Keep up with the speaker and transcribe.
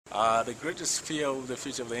The greatest fear of the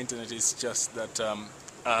future of the internet is just that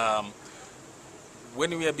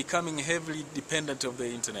when we are becoming heavily dependent of the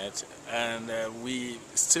internet, and we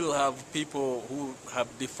still have people who have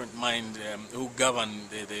different mind, who govern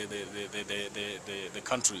the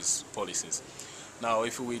country's policies. Now,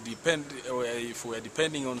 if we are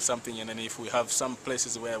depending on something, and then if we have some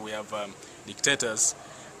places where we have dictators,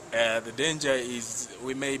 the danger is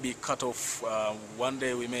we may be cut off. One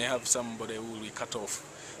day we may have somebody who will be cut off.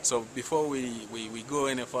 So before we go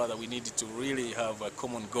any further, we need to really have a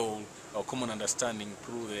common goal or common understanding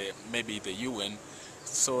through maybe the UN,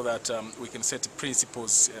 so that we can set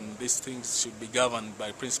principles, and these things should be governed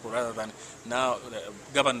by principle rather than now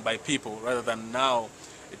governed by people, rather than now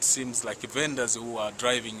it seems like vendors who are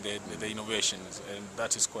driving the innovations, and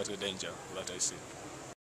that is quite a danger that I see.